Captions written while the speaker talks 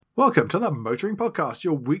Welcome to the Motoring Podcast,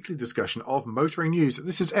 your weekly discussion of motoring news.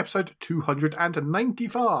 This is episode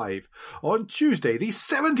 295 on Tuesday, the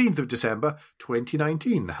 17th of December,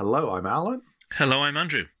 2019. Hello, I'm Alan. Hello, I'm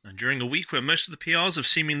Andrew. And during a week where most of the PRs have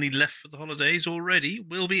seemingly left for the holidays already,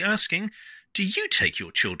 we'll be asking, do you take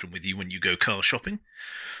your children with you when you go car shopping?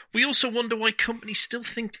 We also wonder why companies still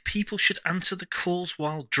think people should answer the calls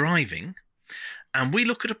while driving. And we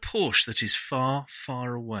look at a Porsche that is far,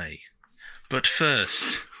 far away. But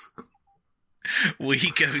first,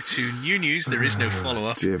 we go to new news. There is no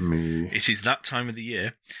follow-up. Dear me. It is that time of the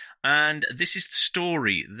year. And this is the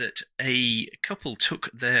story that a couple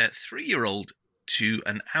took their 3-year-old to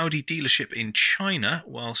an Audi dealership in China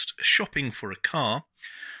whilst shopping for a car,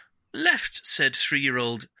 left said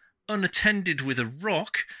 3-year-old unattended with a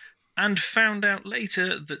rock, and found out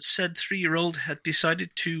later that said 3-year-old had decided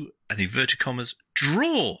to, in inverted commas,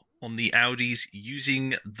 draw on the Audis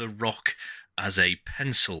using the rock as a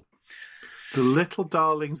pencil. The little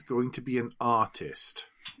darling's going to be an artist.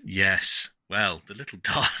 Yes. Well, the little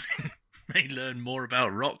darling may learn more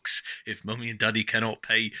about rocks if Mummy and Daddy cannot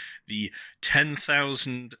pay the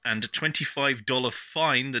 $10,025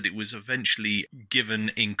 fine that it was eventually given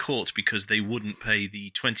in court because they wouldn't pay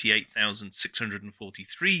the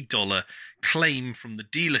 $28,643 claim from the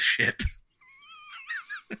dealership.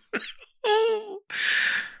 Oh.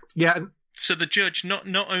 Yeah. So the judge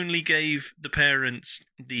not only gave the parents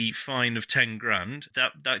the fine of 10 grand,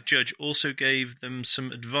 that judge also gave them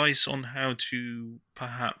some advice on how to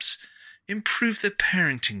perhaps improve their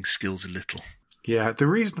parenting skills a little. Yeah, the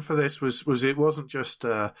reason for this was it wasn't just,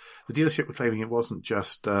 the dealership were claiming it wasn't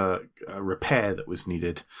just a repair that was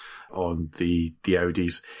needed on the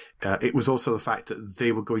Audis. It was also the fact that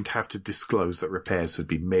they were going to have to disclose that repairs had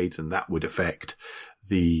been made, and that would affect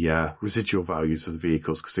the residual values of the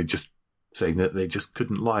vehicles, because they just saying that they just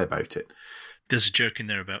couldn't lie about it. There's a joke in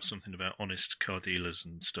there about something about honest car dealers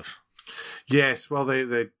and stuff. Yes, well, they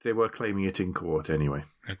were claiming it in court anyway.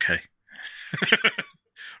 Okay.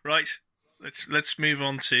 Right, let's move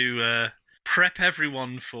on to prep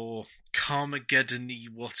everyone for Carmageddon-y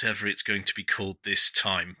whatever it's going to be called this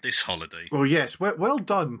holiday. Well, yes, well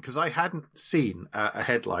done, because I hadn't seen a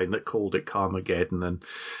headline that called it Carmageddon,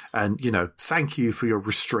 and thank you for your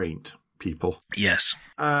restraint, people. Yes.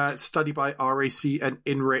 Study by RAC and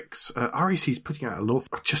INRIX. RAC is putting out an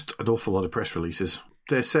awful lot of press releases.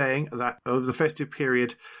 They're saying that over the festive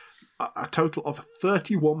period, a total of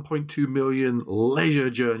 31.2 million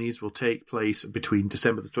leisure journeys will take place between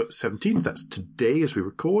December the 17th, that's today as we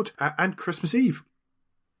record, and Christmas Eve.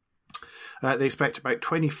 They expect about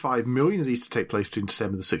 25 million of these to take place between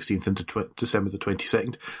December the 16th and December the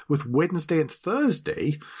 22nd, with Wednesday and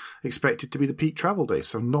Thursday expected to be the peak travel days,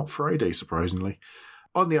 so not Friday, surprisingly.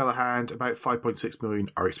 On the other hand, about 5.6 million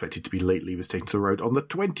are expected to be late leavers taking to the road on the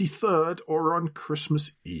 23rd or on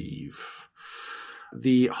Christmas Eve.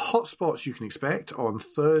 The hotspots you can expect on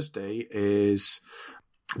Thursday is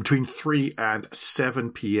between 3 and 7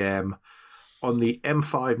 p.m. on the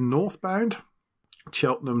M5 northbound,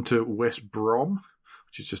 Cheltenham to West Brom,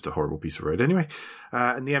 which is just a horrible piece of road anyway,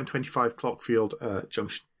 and the M25 Clockwise,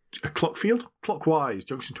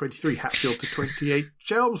 Junction 23, Hatfield to 28,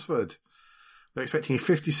 Chelmsford. They're expecting a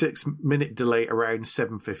 56-minute delay around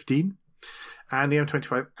 7:15. And the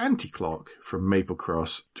M25 anti-clock from Maple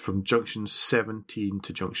Cross from Junction 17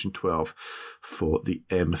 to Junction 12 for the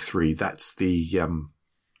M3. That's the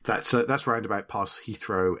that's roundabout past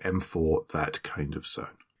Heathrow, M4, that kind of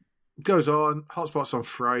zone. Goes on. Hotspots on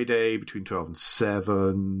Friday between 12 and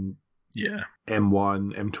 7. Yeah.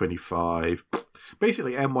 M1, M25.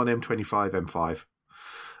 Basically M1, M25, M5.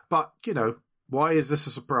 But, why is this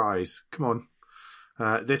a surprise? Come on.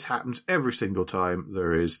 This happens every single time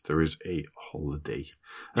there is a holiday.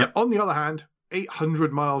 Yep. On the other hand,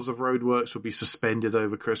 800 miles of roadworks will be suspended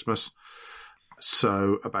over Christmas.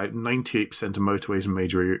 So about 98% of motorways and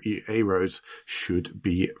major A roads should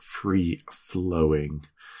be free-flowing.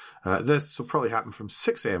 This will probably happen from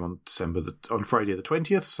 6 a.m. on Friday the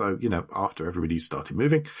 20th, so, after everybody's started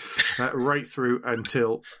moving, right through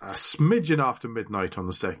until a smidgen after midnight on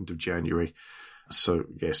the 2nd of January. So,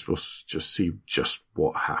 yes, we'll just see just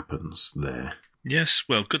what happens there. Yes,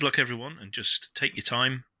 well, good luck, everyone, and just take your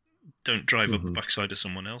time. Don't drive up the backside of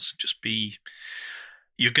someone else. Just be...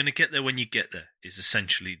 You're going to get there when you get there, is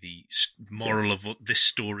essentially the moral of this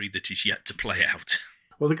story that is yet to play out.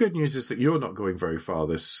 Well, the good news is that you're not going very far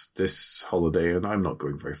this holiday, and I'm not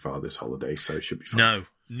going very far this holiday, so it should be fun. No,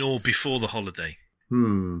 nor before the holiday.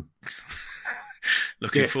 Looking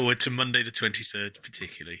forward to Monday the 23rd,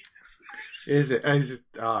 particularly. Is it? Is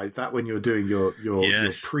that when you're doing your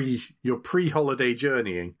Yes. pre-holiday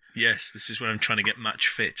journeying? Yes, this is when I'm trying to get match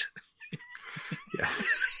fit. Yeah.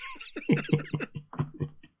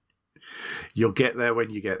 You'll get there when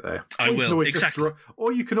you get there. I will, exactly.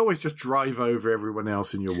 Or you can always just drive over everyone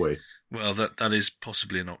else in your way. Well, that is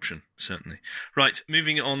possibly an option, certainly. Right,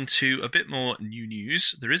 moving on to a bit more new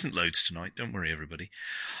news. There isn't loads tonight, don't worry, everybody.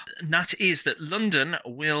 And that is that London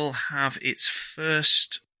will have its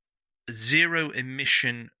first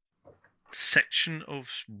zero-emission section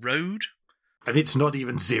of road. And it's not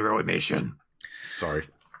even zero emission. Sorry.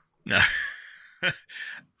 No.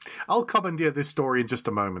 I'll commandeer this story in just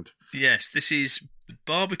a moment. Yes, this is the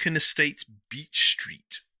Barbican Estates Beach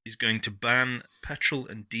Street is going to ban petrol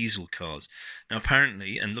and diesel cars. Now,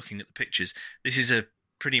 apparently, and looking at the pictures, this is a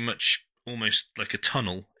pretty much almost like a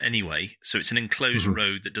tunnel anyway. So it's an enclosed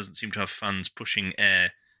road that doesn't seem to have fans pushing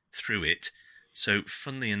air through it. So,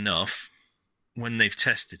 funnily enough, when they've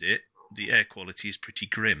tested it, the air quality is pretty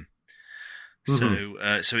grim. So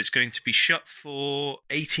it's going to be shut for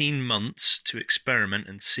 18 months to experiment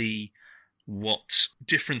and see what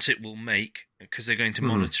difference it will make, because they're going to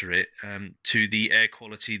monitor it to the air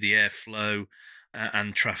quality, the airflow,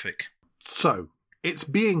 and traffic. So it's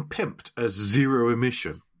being pimped as zero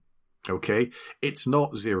emission. Okay, it's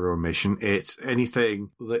not zero emission. It's anything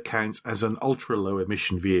that counts as an ultra low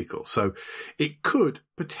emission vehicle. So it could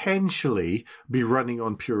potentially be running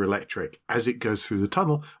on pure electric as it goes through the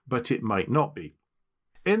tunnel, but it might not be.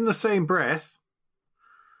 In the same breath,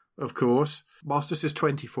 of course, whilst this is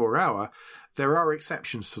 24-hour, there are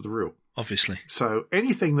exceptions to the rule. Obviously. So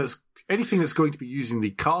anything that's going to be using the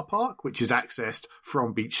car park, which is accessed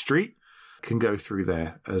from Beach Street, can go through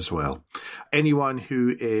there as well. Anyone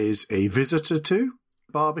who is a visitor to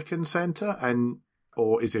Barbican Centre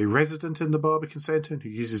or is a resident in the Barbican Centre and who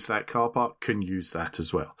uses that car park can use that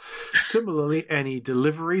as well. Similarly, any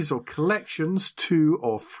deliveries or collections to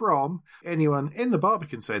or from anyone in the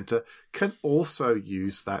Barbican Centre can also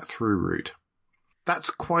use that through route. That's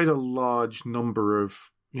quite a large number of,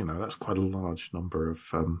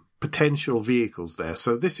 potential vehicles there.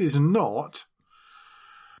 So this is not...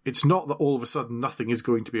 It's not that all of a sudden nothing is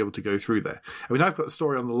going to be able to go through there. I mean, I've got the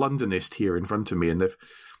story on the Londonist here in front of me, and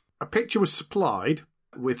a picture was supplied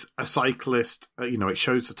with a cyclist. It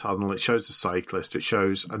shows the tunnel, it shows the cyclist, it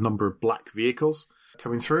shows a number of black vehicles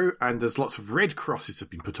coming through, and there's lots of red crosses have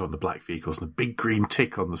been put on the black vehicles and a big green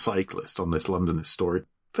tick on the cyclist on this Londonist story.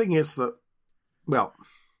 Thing is that, well,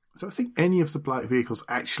 I don't think any of the black vehicles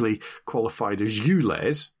actually qualified as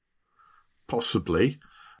ULEZ, possibly.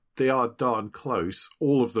 They are darn close,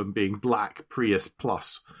 all of them being black Prius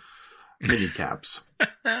Plus minicabs.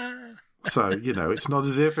 So, it's not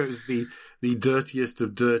as if it was the dirtiest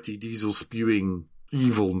of dirty diesel-spewing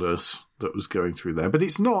evilness that was going through there. But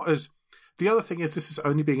it's not as... The other thing is this is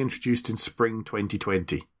only being introduced in spring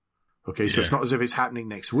 2020. Okay, so It's not as if it's happening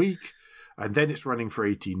next week, and then it's running for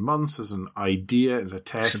 18 months as an idea, as a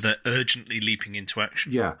test. So they're urgently leaping into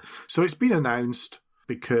action. Yeah. So it's been announced...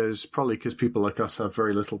 because people like us have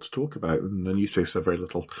very little to talk about, and the newspapers have very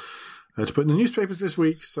little to put in the newspapers this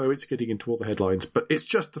week, so it's getting into all the headlines. But it's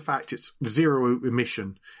just the fact it's zero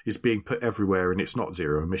emission is being put everywhere, and it's not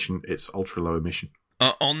zero emission, it's ultra low emission.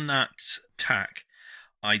 On that tack,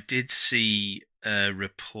 I did see a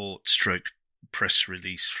report / press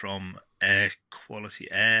release from Air Quality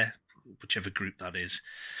Air, whichever group that is.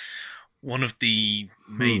 One of the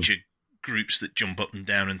major groups that jump up and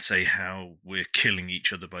down and say how we're killing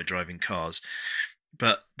each other by driving cars.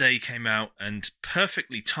 But they came out and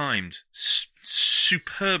perfectly timed,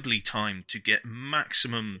 superbly timed to get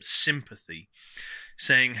maximum sympathy,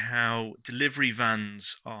 saying how delivery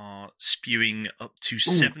vans are spewing up to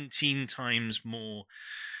 17 times more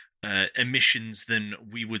emissions than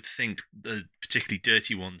we would think, the particularly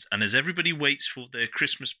dirty ones. And as everybody waits for the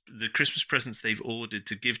Christmas presents they've ordered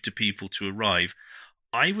to give to people to arrive,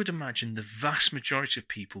 I would imagine the vast majority of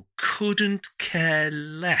people couldn't care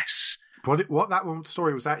less. What that one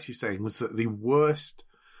story was actually saying was that the most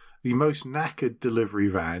knackered delivery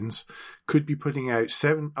vans could be putting out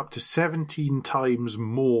up to 17 times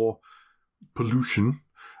more pollution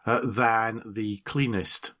than the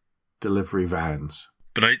cleanest delivery vans.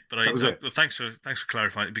 Well, thanks for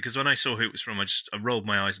clarifying it, because when I saw who it was from, I rolled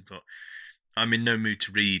my eyes and thought, I'm in no mood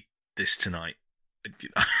to read this tonight.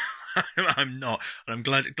 I'm not, and I'm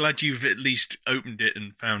glad you've at least opened it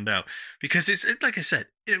and found out, because it's like I said,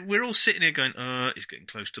 we're all sitting here going, it's getting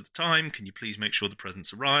close to the time. Can you please make sure the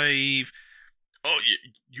presents arrive? Oh,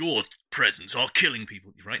 your presents are killing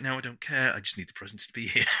people. Right now, I don't care. I just need the presents to be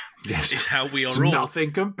here. Yes, it's how we are it's all.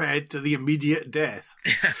 Nothing compared to the immediate death.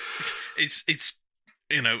 It's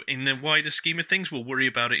in the wider scheme of things, we'll worry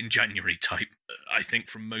about it in January type, I think,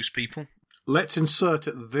 from most people. Let's insert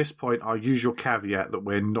at this point our usual caveat that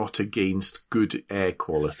we're not against good air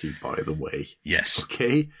quality, by the way. Yes.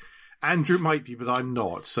 Okay? Andrew might be, but I'm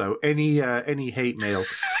not. So any hate mail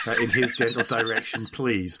in his general direction,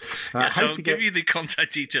 please. So I'll give you the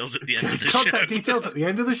contact details at the end of the show. Contact details at the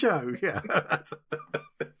end of the show, yeah.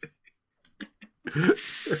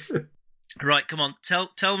 Right, come on.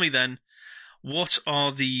 Tell me then, what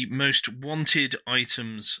are the most wanted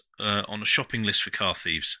items on a shopping list for car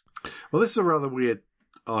thieves? Well, this is a rather weird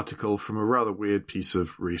article from a rather weird piece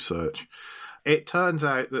of research. It turns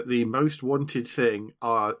out that the most wanted thing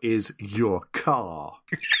is your car.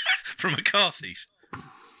 From a car thief?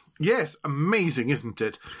 Yes, amazing, isn't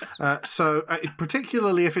it?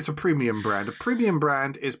 Particularly if it's a premium brand. A premium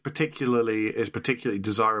brand is particularly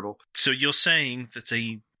desirable. So you're saying that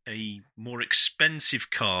a more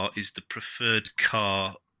expensive car is the preferred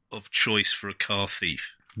car of choice for a car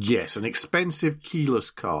thief? Yes, an expensive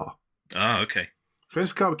keyless car. Ah, okay.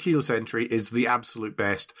 Expensive car with keyless entry is the absolute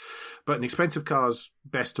best, but an expensive car's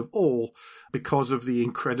best of all because of the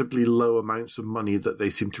incredibly low amounts of money that they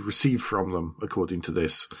seem to receive from them, according to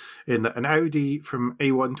this. In an Audi from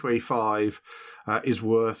A1 to A5 is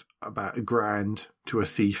worth about $1,000 to a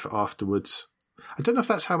thief afterwards. I don't know if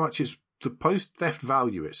that's how much it's the post-theft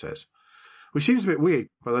value, it says, which seems a bit weird.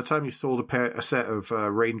 By the time you sold a set of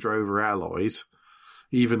Range Rover alloys,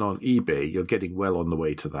 even on eBay, you're getting well on the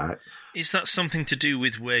way to that. Is that something to do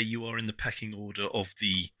with where you are in the pecking order of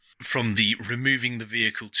from the removing the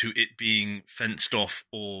vehicle to it being fenced off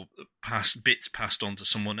or bits passed on to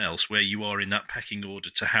someone else, where you are in that pecking order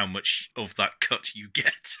to how much of that cut you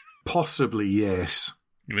get? Possibly, yes.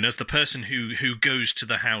 I mean, as the person who goes to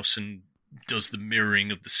the house and does the mirroring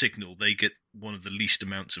of the signal, they get one of the least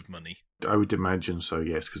amounts of money. I would imagine so,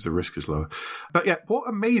 yes, because the risk is lower. But yeah, what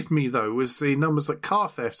amazed me, though, was the numbers that car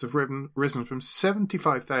thefts have risen from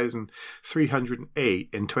 75,308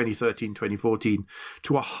 in 2013-2014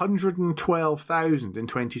 to 112,000 in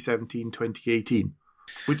 2017-2018,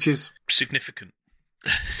 which is... significant.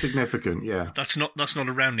 Significant, yeah. That's not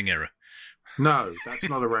a rounding error. No, that's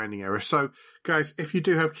not a rounding error. So, guys, if you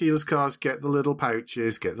do have keyless cars, get the little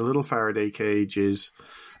pouches, get the little Faraday cages,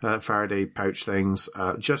 Faraday pouch things.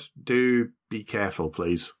 Just do be careful,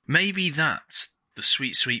 please. Maybe that's the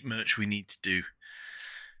sweet, sweet merch we need to do.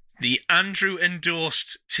 The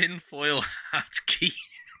Andrew-endorsed tinfoil hat key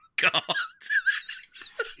guard.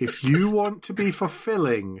 If you want to be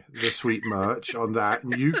fulfilling the sweet merch on that,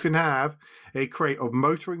 you can have a crate of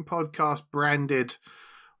Motoring Podcast branded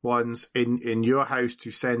ones in your house to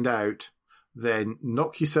send out, then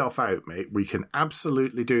knock yourself out, mate. We can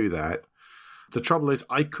absolutely do that. The trouble is,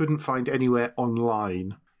 I couldn't find anywhere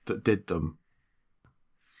online that did them.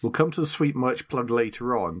 We'll come to the sweet merch plug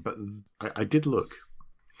later on, but I did look.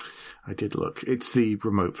 It's the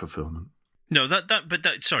remote fulfillment. No,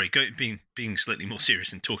 sorry, being slightly more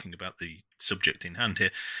serious and talking about the subject in hand here.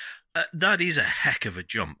 That is a heck of a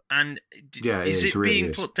jump. And yeah, is it really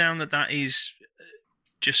being put down that is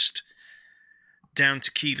just down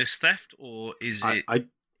to keyless theft, or is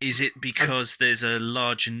it because there's a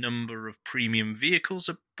larger number of premium vehicles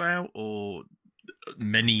about, or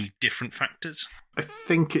many different factors? I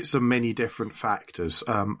think it's many different factors.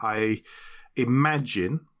 I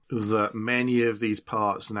imagine that many of these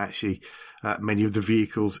parts and actually many of the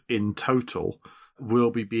vehicles in total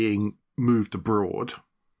will be being moved abroad.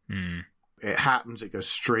 It happens, it goes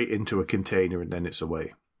straight into a container and then it's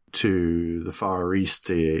away to the Far East,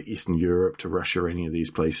 to Eastern Europe, to Russia, any of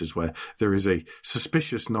these places where there is a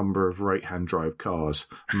suspicious number of right-hand drive cars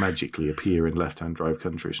magically appear in left-hand drive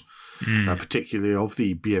countries, particularly of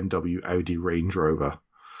the BMW, Audi, Range Rover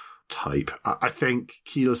type. I think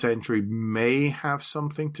keyless entry may have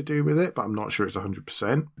something to do with it, but I'm not sure it's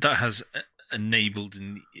 100%. That has enabled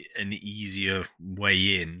an easier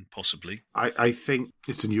way in, possibly. I think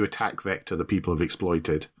it's a new attack vector that people have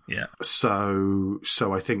exploited. Yeah. So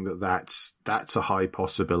I think that's a high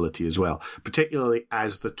possibility as well, particularly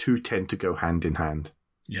as the two tend to go hand in hand.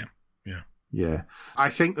 Yeah. Yeah. I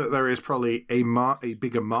think that there is probably a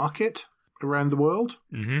bigger market around the world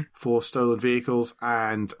for stolen vehicles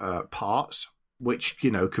and parts, which,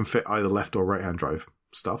 can fit either left or right-hand drive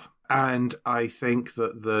stuff. And I think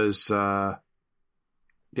that there's a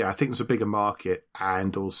bigger market,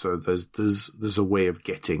 and also there's a way of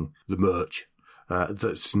getting the merch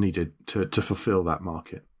that's needed to fulfill that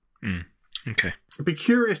market. Okay. I'd be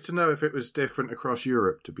curious to know if it was different across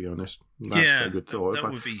Europe, to be honest. That's a good thought.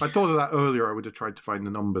 If I thought of that earlier, I would have tried to find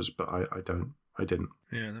the numbers, but I didn't.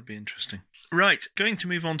 Yeah, that'd be interesting. Right, going to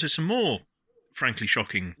move on to some more frankly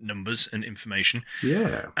shocking numbers and information.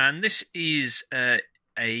 Yeah. And this is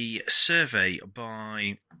a survey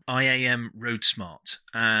by IAM RoadSmart,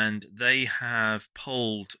 and they have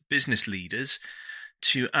polled business leaders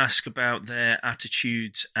to ask about their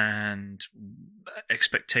attitudes and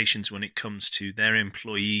expectations when it comes to their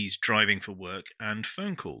employees driving for work and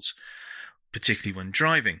phone calls, particularly when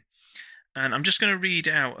driving. And I'm just going to read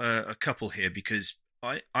out a couple here because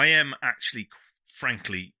I am actually,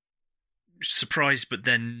 frankly, surprised, but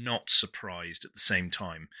then not surprised at the same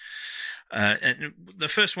time. And the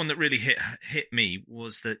first one that really hit me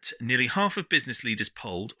was that nearly half of business leaders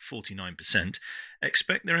polled, 49%,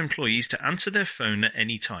 expect their employees to answer their phone at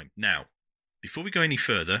any time. Now, before we go any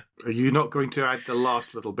further... Are you not going to add the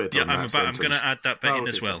last little bit on that sentence? I'm going to add that bit in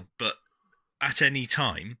as well. But at any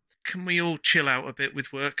time, can we all chill out a bit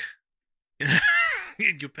with work?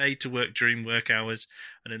 You're paid to work during work hours,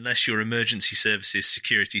 and unless you're emergency services,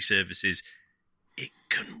 security services, it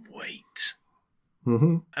can wait.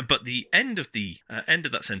 Mm-hmm. But the end of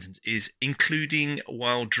that sentence is including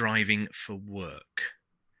while driving for work.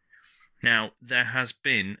 Now, there has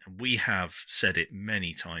been, we have said it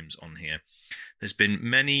many times on here, there's been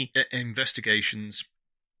many investigations,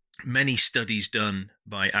 many studies done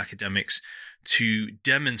by academics to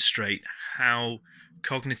demonstrate how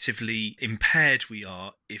cognitively impaired we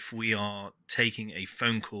are if we are taking a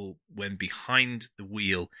phone call when behind the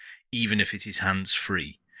wheel, even if it is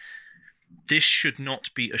hands-free. This should not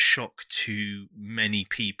be a shock to many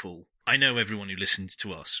people. I know everyone who listens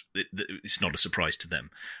to us, it's not a surprise to them,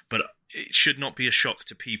 but it should not be a shock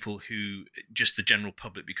to people who, just the general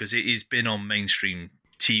public, because it has been on mainstream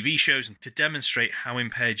TV shows and to demonstrate how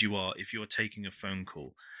impaired you are if you're taking a phone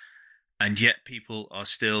call. And yet people are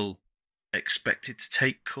still expected to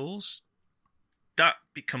take calls. That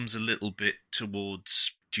becomes a little bit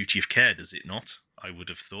towards duty of care, does it not? I would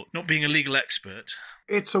have thought. Not being a legal expert.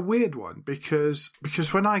 It's a weird one because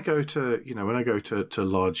when I go to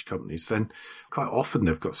large companies, then quite often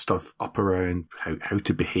they've got stuff up around how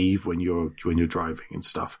to behave when you're driving and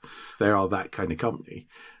stuff. They are that kind of company.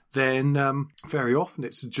 Then very often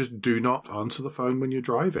it's just do not answer the phone when you're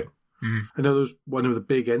driving. Mm. I know there's one of the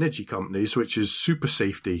big energy companies which is super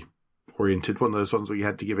safety oriented. One of those ones where you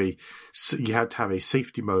had to have a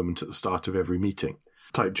safety moment at the start of every meeting.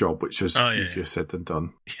 Type job, which is easier said than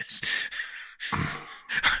done. Yes.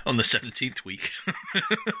 On the 17th week.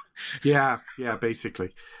 yeah,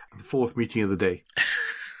 basically. The fourth meeting of the day.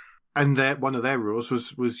 And one of their rules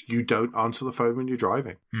was you don't answer the phone when you're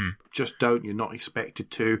driving. Just don't. You're not expected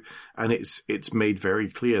to. And it's made very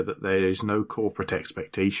clear that there is no corporate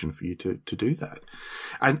expectation for you to do that.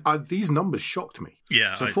 And these numbers shocked me.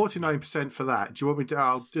 Yeah. So 49% for that. Do you want me to?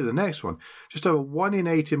 I'll do the next one. Just over 1 in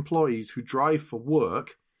 8 employees who drive for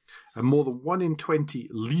work and more than 1 in 20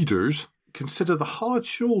 leaders consider the hard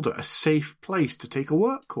shoulder a safe place to take a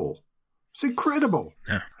work call. It's incredible.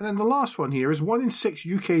 Yeah. And then the last one here is 1 in 6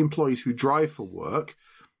 UK employees who drive for work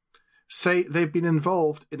say they've been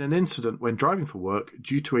involved in an incident when driving for work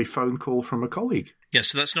due to a phone call from a colleague. Yeah,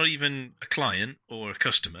 so that's not even a client or a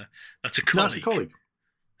customer. That's a colleague.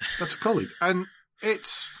 That's a colleague. And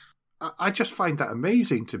I just find that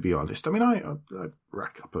amazing, to be honest. I mean, I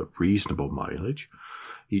rack up a reasonable mileage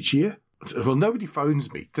each year. Well, nobody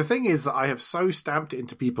phones me. The thing is that I have so stamped it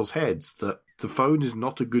into people's heads that the phone is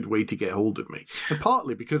not a good way to get hold of me. And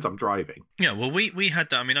partly because I'm driving. Yeah, well, we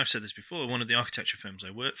had that. I mean, I've said this before. One of the architecture firms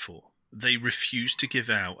I work for, they refuse to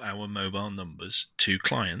give out our mobile numbers to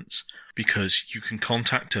clients because you can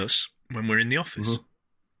contact us when we're in the office. Mm-hmm.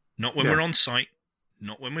 Not when we're on site,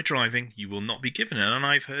 not when we're driving. You will not be given it. And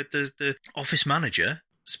I've heard the office manager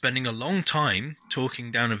spending a long time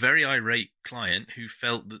talking down a very irate client who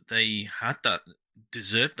felt that they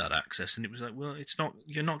deserved that access, and it was like, well, it's not.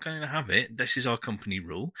 You're not going to have it. This is our company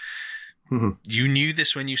rule. Mm-hmm. You knew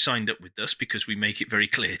this when you signed up with us because we make it very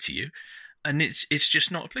clear to you, and it's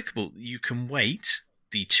just not applicable. You can wait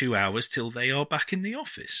the 2 hours till they are back in the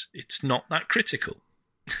office. It's not that critical.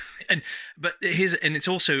 But it's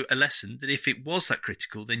also a lesson that if it was that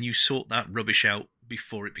critical, then you sort that rubbish out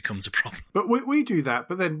before it becomes a problem. But we do that,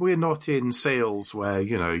 but then we're not in sales where,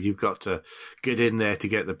 you've got to get in there to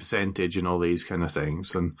get the percentage and all these kind of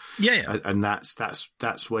things. And and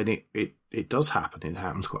that's when it does happen. It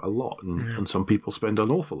happens quite a lot. And some people spend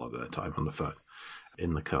an awful lot of their time on the phone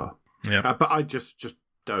in the car. Yeah. But I just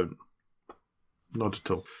don't. Not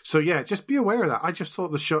at all. So yeah, just be aware of that. I just thought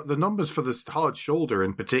the numbers for this hard shoulder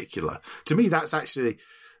in particular, to me, that's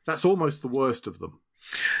almost the worst of them.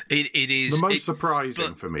 It is the most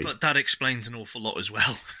surprising for me. But that explains an awful lot as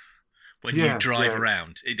well. When you drive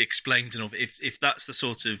around, it explains an awful. If that's the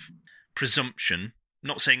sort of presumption,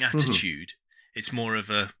 not saying attitude, It's more of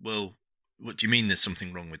a, well, what do you mean there's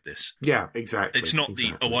something wrong with this? Yeah, exactly. It's not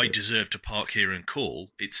exactly. I deserve to park here and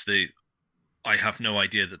call. It's I have no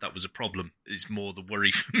idea that was a problem. It's more the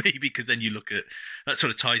worry for me, because then you look at, that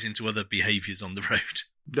sort of ties into other behaviours on the road.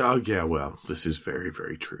 Oh, yeah, well, this is very,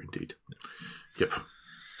 very true indeed. Yep.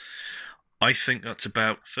 I think that's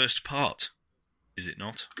about first part, is it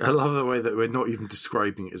not? I love the way that we're not even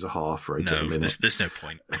describing it as a half right at the minute. No, there's no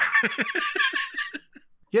point.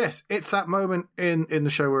 Yes, it's that moment in the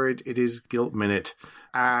show where it is Guilt Minute,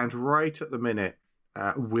 and right at the minute,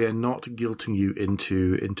 we're not guilting you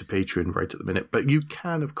into Patreon right at the minute, but you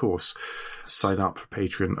can, of course, sign up for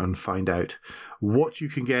Patreon and find out what you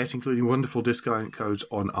can get, including wonderful discount codes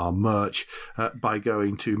on our merch, by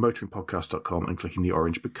going to motoringpodcast.com and clicking the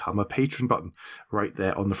orange Become a Patron button right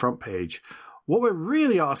there on the front page. What we're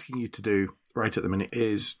really asking you to do right at the minute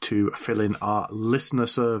is to fill in our listener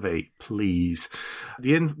survey, please.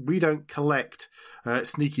 We don't collect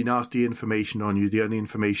sneaky, nasty information on you. The only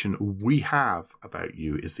information we have about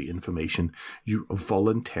you is the information you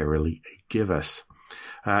voluntarily give us.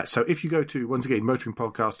 So if you go to, once again,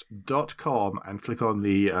 motoringpodcast.com and click on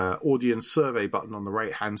the audience survey button on the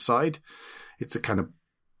right-hand side, it's a kind of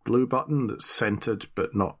blue button that's centered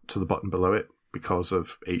but not to the button below it, because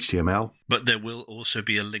of HTML. But there will also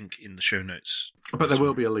be a link in the show notes. But there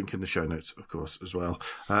will be a link in the show notes, of course, as well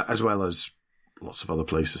as lots of other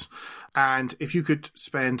places. And if you could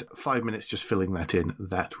spend 5 minutes just filling that in,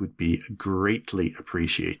 that would be greatly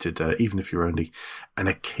appreciated, even if you're only an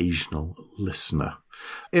occasional listener.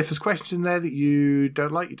 If there's questions in there that you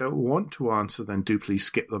don't like, you don't want to answer, then do please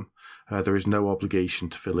skip them. There is no obligation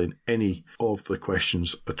to fill in any of the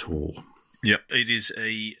questions at all. Yep, it is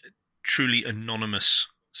a truly anonymous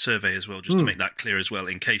survey as well, just to make that clear as well,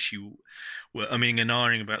 in case you were umming and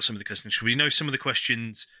ahhing about some of the questions. We know some of the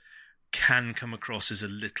questions can come across as a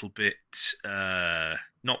little bit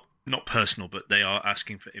not personal, but they are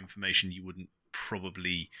asking for information you wouldn't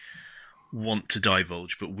probably want to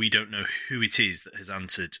divulge, but we don't know who it is that has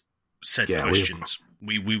answered said questions.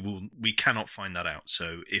 We cannot find that out.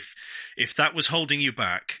 So if that was holding you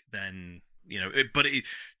back, then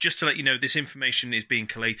just to let you know, this information is being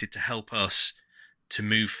collated to help us to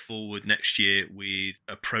move forward next year with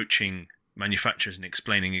approaching manufacturers and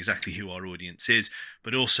explaining exactly who our audience is,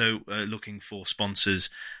 but also looking for sponsors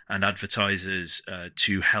and advertisers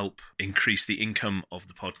to help increase the income of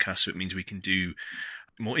the podcast. So it means we can do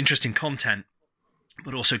more interesting content,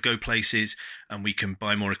 but also go places, and we can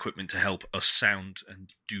buy more equipment to help us sound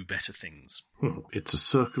and do better things. It's a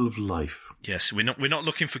circle of life. Yes, we're not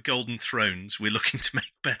looking for golden thrones. We're looking to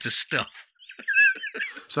make better stuff.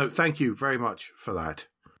 So thank you very much for that.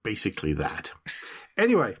 Basically that.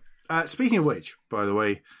 Anyway, speaking of which, by the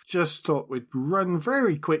way, just thought we'd run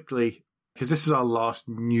very quickly, because this is our last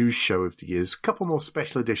news show of the year. There's a couple more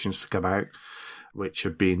special editions to come out, which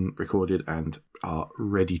have been recorded and are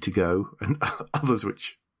ready to go, and others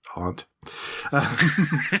which aren't.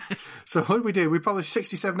 So what we do, we published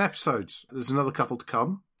 67 episodes. There's another couple to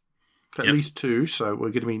come, at least 2, so we're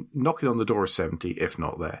going to be knocking on the door of 70, if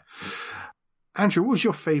not there. Andrew, what was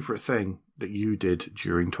your favourite thing that you did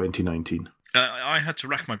during 2019? I had to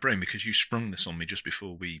rack my brain because you sprung this on me just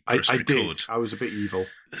before we pressed record. Did. I was a bit evil.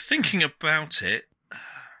 Thinking about it,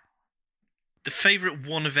 the favourite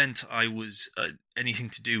one event I was anything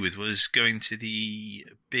to do with was going to the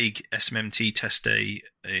big SMMT test day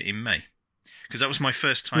in May, because that was my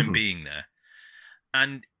first time being there.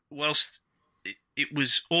 And whilst it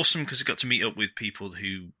was awesome because I got to meet up with people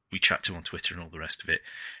who we chat to on Twitter and all the rest of it,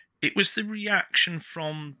 it was the reaction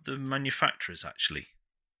from the manufacturers, actually,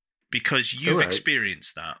 because you've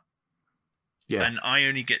experienced that. Yeah. And I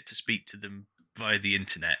only get to speak to them via the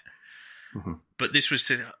internet. Mm-hmm. But this was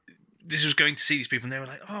going to see these people, and they were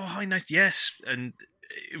like, "Oh, hi, nice, yes," and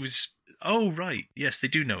it was, "Oh, right, yes, they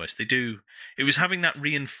do know us, they do." It was having that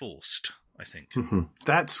reinforced, I think. Mm-hmm.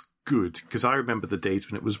 That's good, because I remember the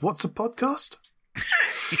days when it was, "What's a podcast?"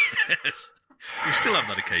 Yes, we still have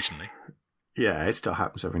that occasionally. Yeah, it still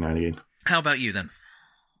happens every now and again. How about you then?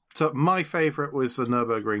 So my favourite was the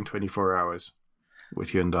Nürburgring 24 Hours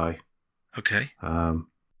with Hyundai. Okay.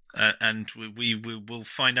 And we will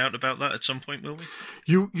find out about that at some point, will we?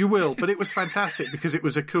 You will, but it was fantastic because it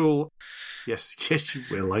was a cool... Yes, you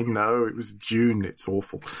will. I know. It was June. It's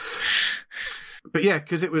awful. But yeah,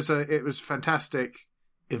 because it was a fantastic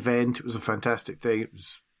event. It was a fantastic thing. It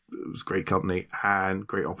was great company and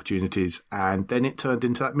great opportunities. And then it turned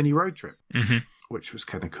into that mini road trip, which was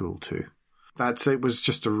kind of cool too. It was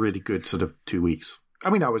just a really good sort of 2 weeks. I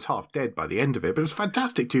mean, I was half dead by the end of it, but it was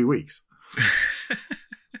fantastic 2 weeks.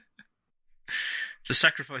 The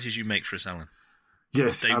sacrifices you make for us, Alan.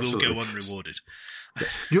 Yes, they absolutely. will go unrewarded.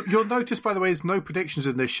 You'll notice, by the way, there's no predictions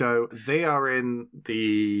in this show. They are in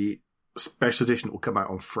the special edition that will come out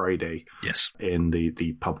on Friday. Yes. In the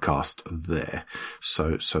pubcast there.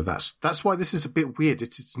 So that's why this is a bit weird.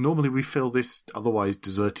 It's normally we fill this otherwise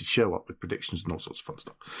deserted show up with predictions and all sorts of fun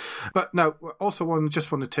stuff. But no, also want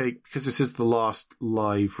to take, because this is the last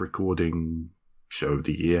live recording show of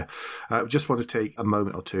the year, just want to take a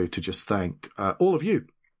moment or two to just thank all of you,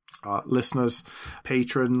 listeners,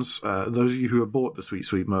 patrons, those of you who have bought the Sweet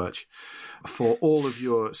Sweet merch, for all of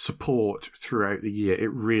your support throughout the year.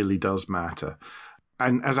 It really does matter.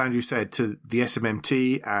 And as Andrew said, to the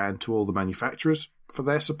SMMT and to all the manufacturers for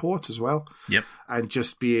their support as well. Yep. And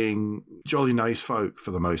just being jolly nice folk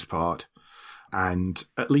for the most part. And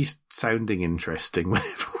at least sounding interesting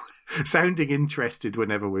sounding interested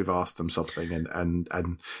whenever we've asked them something,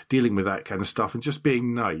 and dealing with that kind of stuff, and just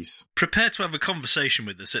being nice. Prepare to have a conversation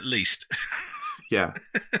with us, at least. Yeah.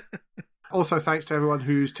 Also, thanks to everyone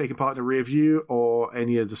who's taken part in a review or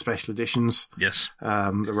any of the special editions. Yes.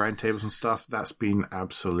 The roundtables and stuff. That's been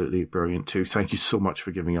absolutely brilliant too. Thank you so much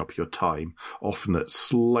for giving up your time, often at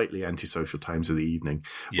slightly antisocial times of the evening,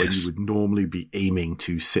 when you would normally be aiming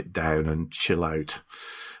to sit down and chill out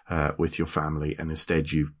with your family, and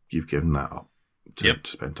instead you've given that up to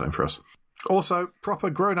spend time for us. Also, proper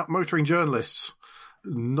grown-up motoring journalists,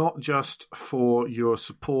 not just for your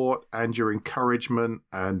support and your encouragement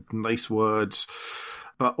and nice words,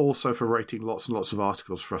 but also for writing lots and lots of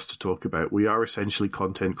articles for us to talk about. We are essentially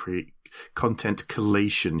content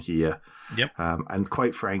collation here. Yep. And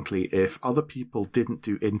quite frankly, if other people didn't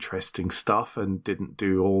do interesting stuff and didn't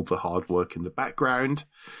do all the hard work in the background,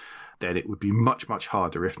 then it would be much, much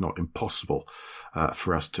harder, if not impossible,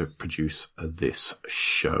 for us to produce this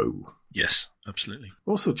show. Yes, absolutely.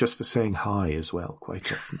 Also, just for saying hi as well,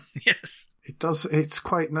 quite often. Yes. It's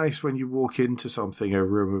quite nice when you walk into a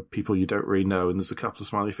room of people you don't really know, and there's a couple of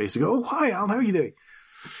smiley faces and go, "Oh, hi, Alan, how are you doing?"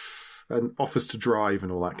 And offers to drive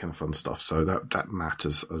and all that kind of fun stuff. So that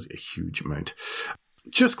matters a huge amount.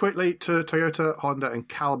 Just quickly to Toyota, Honda, and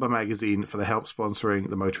Caliber Magazine for the help sponsoring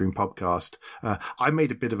the Motoring Podcast. I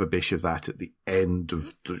made a bit of a bish of that at the end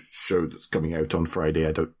of the show that's coming out on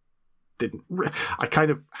Friday. I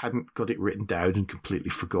kind of hadn't got it written down and completely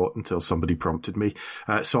forgot until somebody prompted me.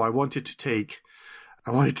 So I wanted to take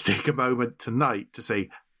a moment tonight to say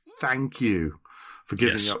thank you for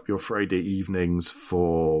giving up your Friday evenings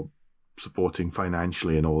for supporting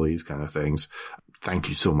financially and all these kind of things. Thank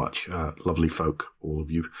you so much, lovely folk, all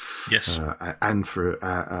of you. Yes, and for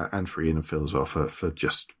Ian and Phil as well for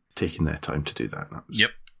just taking their time to do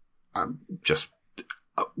that.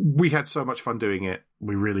 We had so much fun doing it.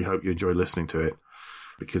 We really hope you enjoy listening to it,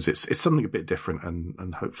 because it's something a bit different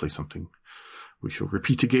and hopefully something we shall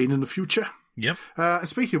repeat again in the future. Yep. And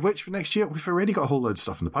speaking of which, for next year, we've already got a whole load of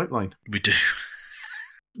stuff in the pipeline. We do.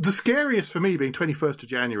 The scariest for me being 21st of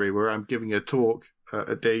January, where I'm giving a talk,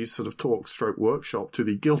 a day's sort of talk/workshop to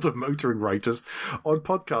the Guild of Motoring Writers on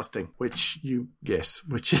podcasting, which is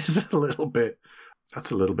a little bit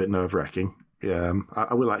nerve-wracking.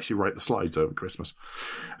 I will actually write the slides over Christmas.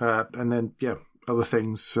 And then, other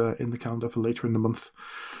things in the calendar for later in the month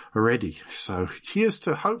already. So here's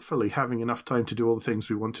to hopefully having enough time to do all the things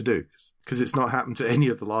we want to do, because it's not happened to any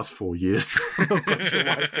of the last 4 years. I'm not quite sure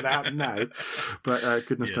why it's going to happen now, but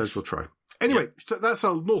goodness knows we'll try. Anyway, so that's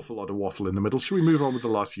an awful lot of waffle in the middle. Should we move on with the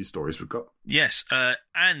last few stories we've got? Yes,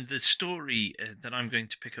 and the story that I'm going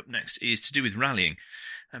to pick up next is to do with rallying.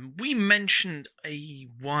 We mentioned a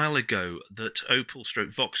while ago that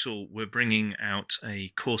Opel/Vauxhall were bringing out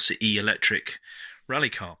a Corsa E electric rally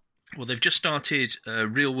car. Well, they've just started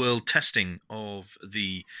real-world testing of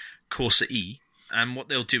the Corsa E, and what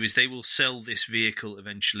they'll do is they will sell this vehicle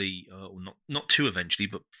eventually, or not too eventually,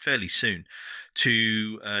 but fairly soon,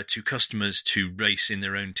 to customers to race in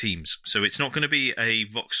their own teams. So it's not going to be a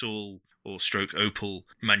Vauxhall or Opel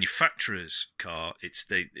manufacturer's car. It's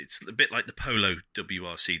a bit like the Polo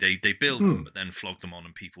WRC. They build them, but then flog them on,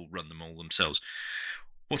 and people run them all themselves.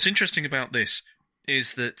 What's interesting about this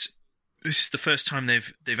is that this is the first time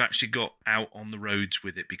they've actually got out on the roads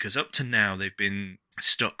with it, because up to now they've been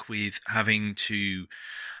stuck with having to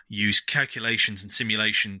use calculations and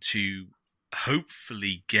simulation to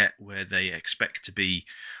hopefully get where they expect to be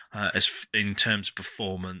as in terms of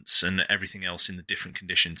performance and everything else in the different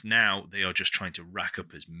conditions. Now they are just trying to rack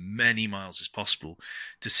up as many miles as possible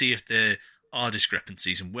to see if there are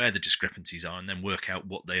discrepancies and where the discrepancies are, and then work out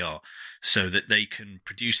what they are, so that they can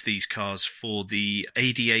produce these cars for the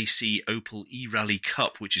ADAC Opel E-Rally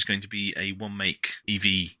Cup, which is going to be a one-make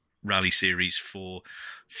EV rally series for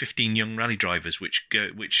 15 young rally drivers, which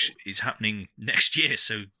is happening next year.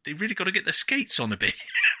 So they really got to get their skates on a bit.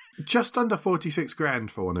 Just under 46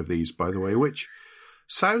 grand for one of these, by the way, which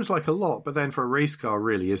sounds like a lot, but then for a race car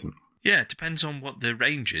really isn't. Yeah, it depends on what the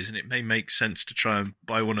range is, and it may make sense to try and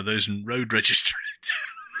buy one of those and road register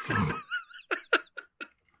it.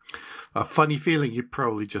 A funny feeling you'd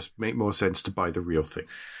probably just make more sense to buy the real thing.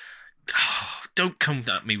 Oh, don't come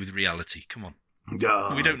at me with reality. Come on.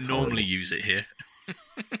 Oh, we don't normally use it here.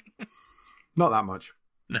 Not that much.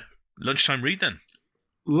 No. Lunchtime read then.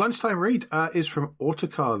 Lunchtime read is from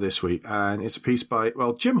Autocar this week, and it's a piece by,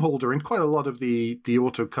 Jim Holder and quite a lot of the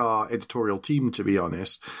Autocar editorial team, to be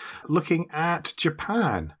honest, looking at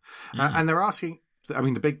Japan. And they're asking,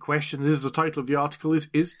 the big question, this is the title of the article,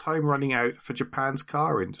 is time running out for Japan's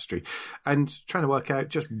car industry? And trying to work out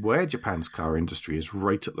just where Japan's car industry is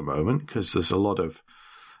right at the moment, because there's a lot of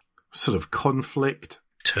sort of conflict.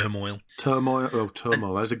 Turmoil,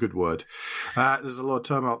 that's a good word. There's a lot of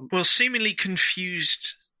turmoil. Well, seemingly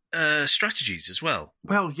confused strategies as well.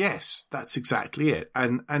 Well, yes, that's exactly it.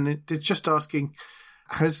 And it's just asking,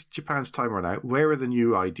 has Japan's time run out? Where are the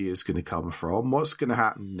new ideas going to come from? What's going to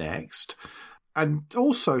happen next? And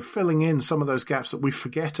also filling in some of those gaps that we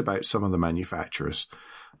forget about some of the manufacturers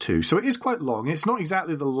too. So it is quite long. It's not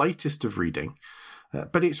exactly the lightest of reading,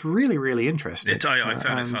 but it's really, really interesting. I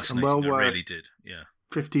found it fascinating. I really did, yeah.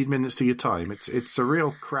 15 minutes of your time. It's a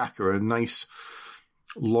real cracker, a nice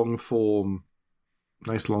long form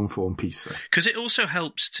piece there. Because it also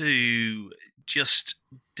helps to just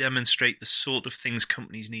demonstrate the sort of things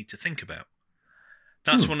companies need to think about.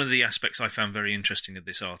 That's one of the aspects I found very interesting of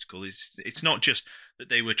this article. It's not just that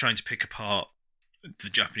they were trying to pick apart the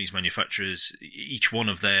Japanese manufacturers, each one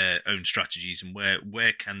of their own strategies and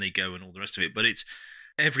where can they go and all the rest of it, but it's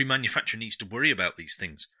every manufacturer needs to worry about these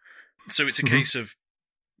things. So it's a case of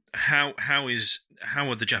how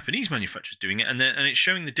are the Japanese manufacturers doing it, and it's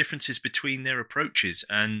showing the differences between their approaches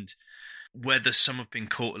and whether some have been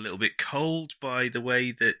caught a little bit cold by the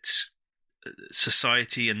way that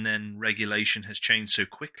society and then regulation has changed so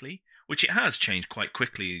quickly, which it has changed quite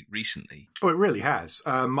quickly recently. Oh, it really has.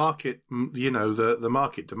 The market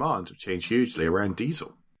demands have changed hugely around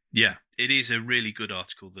diesel. Yeah, it is a really good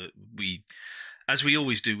article that we, as we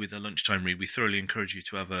always do with a lunchtime read, we thoroughly encourage you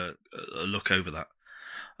to have a look over that.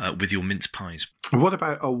 With your mince pies. What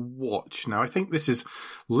about a watch? Now, I think this is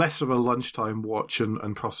less of a lunchtime watch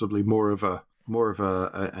and possibly more of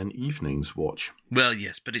an evening's watch. Well,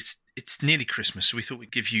 yes, but it's nearly Christmas, so we thought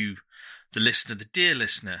we'd give you, the dear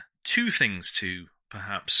listener, two things to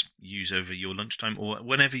perhaps use over your lunchtime or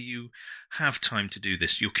whenever you have time to do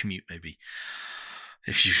this, your commute maybe,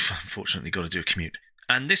 if you've unfortunately got to do a commute.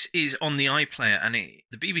 And this is on the iPlayer, and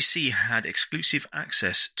the BBC had exclusive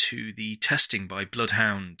access to the testing by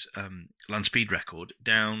Bloodhound land speed record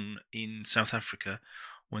down in South Africa,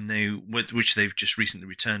 which they've just recently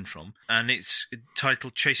returned from, and it's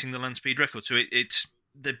titled "Chasing the Land Speed Record." So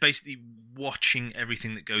they're basically watching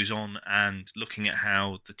everything that goes on and looking at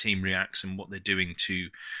how the team reacts and what they're doing to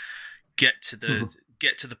get to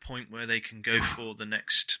the point where they can go for the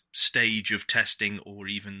next stage of testing or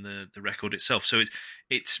even the record itself. So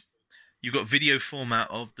it's you've got video format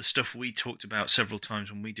of the stuff we talked about several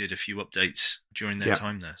times when we did a few updates during their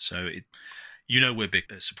time there. So we're big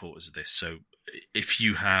supporters of this. So if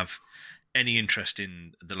you have any interest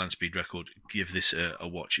in the land speed record, give this a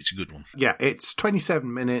watch. It's a good one. Yeah, it's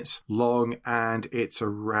 27 minutes long and it's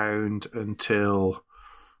around until...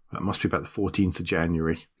 It must be about the 14th of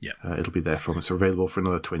January. Yeah. It'll be there from. It's available for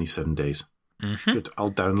another 27 days. Mm-hmm. Good.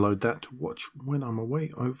 I'll download that to watch when I'm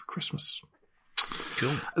away over Christmas.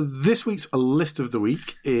 Cool. This week's list of the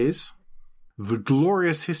week is The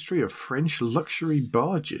Glorious History of French Luxury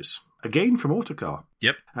Barges. Again from Autocar.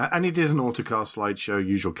 Yep. And it is an Autocar slideshow.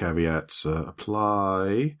 Usual caveats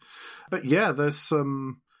apply. But yeah, there's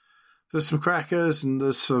some crackers and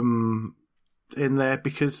there's some in there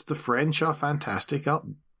because the French are fantastic at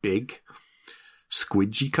big,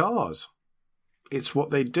 squidgy cars. It's what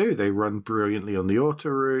they do. They run brilliantly on the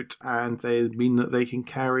autoroute, and they mean that they can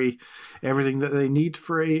carry everything that they need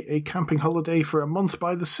for a camping holiday for a month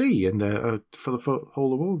by the sea and for the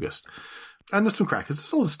whole of August. And there's some crackers.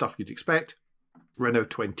 There's all the stuff you'd expect. Renault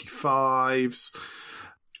 25s,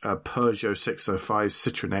 Peugeot 605s,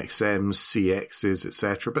 Citroën XMs, CXs,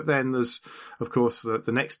 etc. But then there's, of course,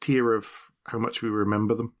 the next tier of how much we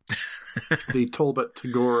remember them. The Talbot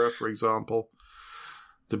Tagora, for example.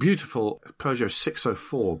 The beautiful Peugeot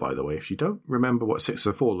 604, by the way. If you don't remember what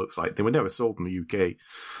 604 looks like, they were never sold in the UK,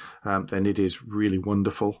 then it is really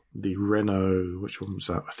wonderful. The Renault, which one was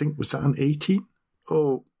that? I think, was that an 18?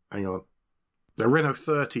 Oh, hang on. The Renault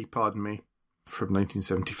 30, pardon me, from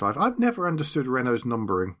 1975. I've never understood Renault's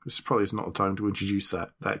numbering. This probably is not the time to introduce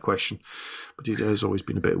that question, but it has always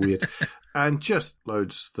been a bit weird. And just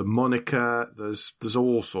loads. The Monica, there's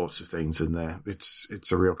all sorts of things in there.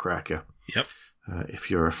 It's a real cracker. Yep. If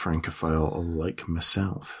you're a Francophile like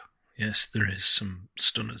myself. Yes, there is some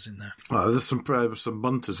stunners in there. Oh, there's some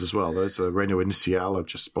Munters as well. There's a Renault Initiale I've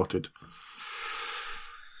just spotted.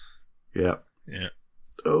 Yeah. Yeah.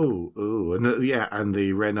 Oh, and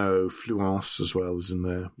the Renault Fluence as well is in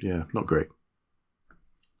there. Yeah, not great.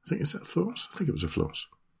 I think is that Fluence? I think it was a Fluence.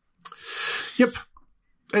 Yep,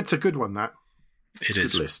 it's a good one. That it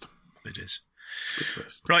is. Good list. It is. Good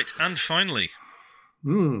list. Right, and finally,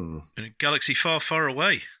 in a galaxy far, far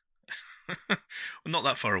away. Well, not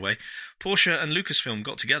that far away. Porsche and Lucasfilm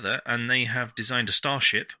got together and they have designed a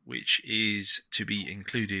starship which is to be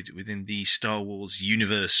included within the Star Wars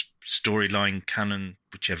universe storyline canon,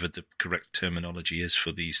 whichever the correct terminology is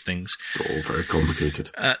for these things. It's all very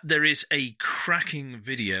complicated. There is a cracking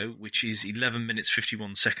video which is 11 minutes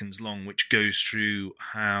 51 seconds long, which goes through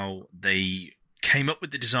how they came up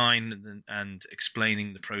with the design and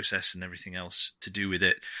explaining the process and everything else to do with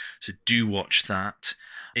it. So do watch that.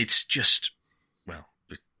 It's just, well,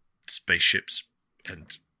 spaceships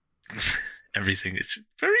and everything. It's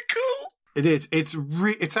very cool. It is. It's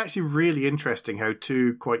actually really interesting how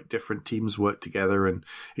two quite different teams work together and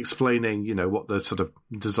explaining, what the sort of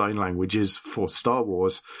design language is for Star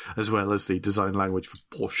Wars as well as the design language for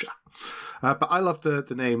Porsche. But I love the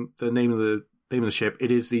name of the ship. It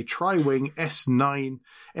is the Tri-Wing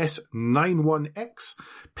S91X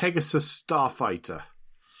Pegasus Starfighter.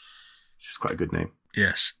 Which is quite a good name.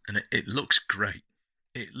 Yes, and it looks great.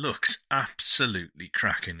 It looks absolutely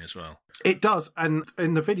cracking as well. It does, and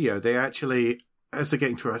in the video, they actually, as they're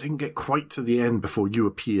getting through, I didn't get quite to the end before you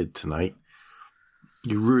appeared tonight.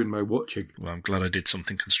 You ruined my watching. Well, I'm glad I did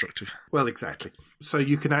something constructive. Well, exactly. So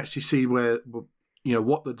you can actually see where,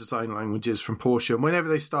 what the design language is from Porsche, and whenever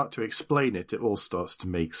they start to explain it, it all starts to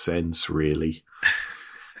make sense, really.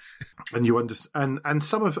 And you understand, and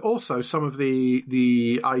some of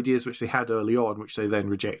the ideas which they had early on, which they then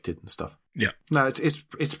rejected and stuff. Yeah, no,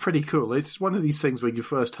 it's pretty cool. It's one of these things where you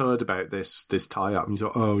first heard about this tie up, and you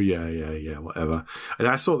thought, oh yeah, whatever. And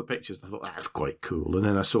I saw the pictures, and I thought that's quite cool. And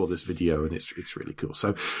then I saw this video, and it's really cool.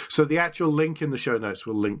 So the actual link in the show notes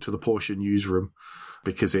will link to the Porsche newsroom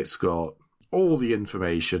because it's got all the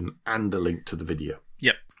information and the link to the video.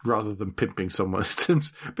 Yep. Rather than pimping someone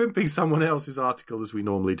else's article as we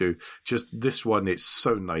normally do. Just this one, it's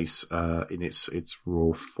so nice in its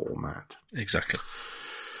raw format. Exactly.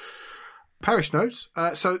 Parish notes.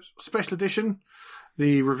 So special edition,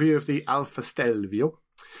 the review of the Alfa Stelvio.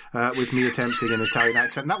 With me attempting an Italian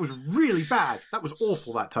accent. That was really bad. That was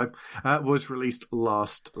awful that time. Was released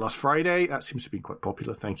last Friday. That seems to be quite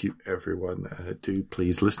popular. Thank you, everyone. Do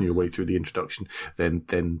please listen your way through the introduction. Then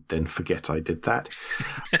forget I did that.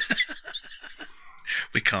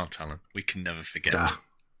 We can't, Alan. We can never forget.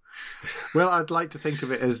 Well, I'd like to think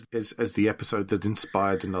of it as the episode that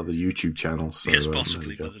inspired another YouTube channel. So, yes,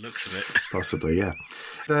 possibly, by the looks of it. Possibly, yeah.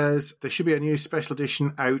 There should be a new special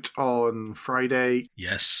edition out on Friday.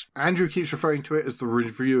 Yes. Andrew keeps referring to it as the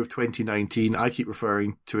review of 2019. I keep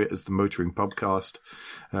referring to it as the Motoring Podcast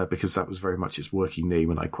because that was very much its working name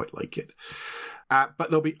and I quite like it. But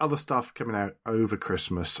there'll be other stuff coming out over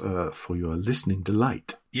Christmas for your listening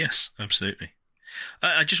delight. Yes, absolutely.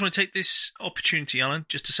 I just want to take this opportunity, Alan,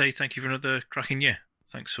 just to say thank you for another cracking year.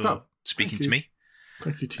 Thanks for speaking to me.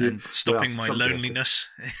 Thank you to you. And stopping my loneliness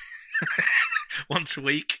once a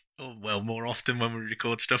week. Or, well, more often when we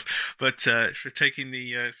record stuff. But for taking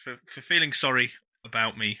for feeling sorry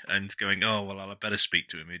about me and going, oh, well, I better speak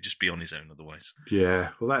to him. He'd just be on his own otherwise. Yeah,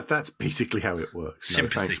 well, that's basically how it works.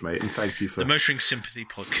 Sympathy. No, thanks, mate, and thank you for... The Motoring Sympathy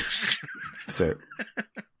Podcast. So...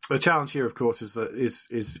 The challenge here, of course, is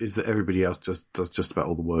that everybody else does just about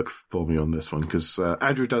all the work for me on this one because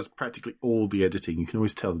Andrew does practically all the editing. You can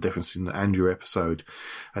always tell the difference between an Andrew episode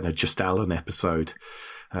and a Just Alan episode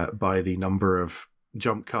by the number of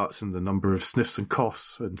jump cuts and the number of sniffs and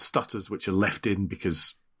coughs and stutters which are left in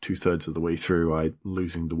because 2/3 of the way through I'm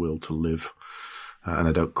losing the will to live. And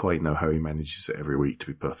I don't quite know how he manages it every week, to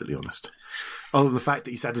be perfectly honest. Other than the fact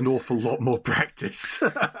that he's had an awful lot more practice.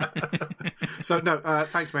 So, no,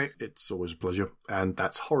 thanks, mate. It's always a pleasure. And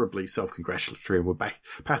that's horribly self-congratulatory. And we're back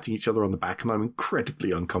patting each other on the back, and I'm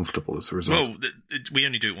incredibly uncomfortable as a result. Well, we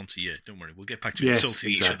only do it once a year. Don't worry. We'll get back to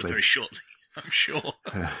insulting each other very shortly, I'm sure.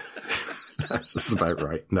 That's about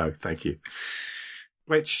right. No, thank you.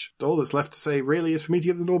 which all that's left to say really is for me to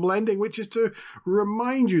give the normal ending, which is to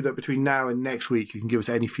remind you that between now and next week, you can give us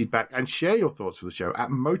any feedback and share your thoughts for the show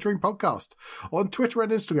at Motoring Podcast on Twitter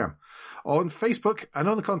and Instagram, on Facebook, and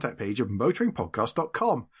on the contact page of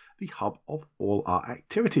motoringpodcast.com, the hub of all our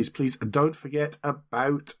activities. Please don't forget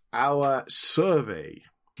about our survey.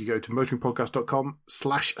 You go to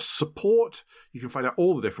motoringpodcast.com/support. You can find out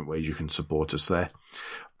all the different ways you can support us there,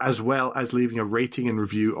 as well as leaving a rating and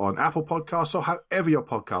review on Apple Podcasts or however your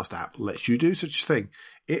podcast app lets you do such a thing.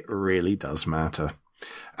 It really does matter.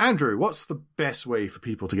 Andrew, what's the best way for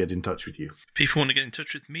people to get in touch with you? If people want to get in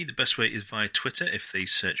touch with me, the best way is via Twitter. If they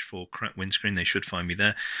search for Cracked Windscreen, they should find me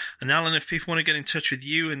there. And Alan, if people want to get in touch with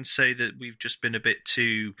you and say that we've just been a bit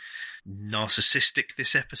too narcissistic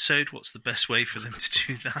this episode, what's the best way for them to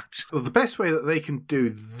do that? Well, the best way that they can do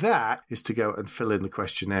that is to go and fill in the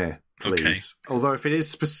questionnaire, please. Okay. Although if it is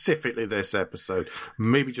specifically this episode,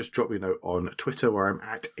 maybe just drop me a note on Twitter where I'm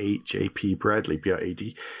at AJP Bradley,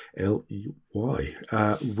 Bradley.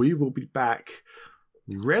 We will be back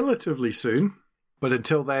relatively soon. But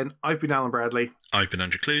until then, I've been Alan Bradley. I've been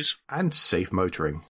Andrew Clues. And safe motoring.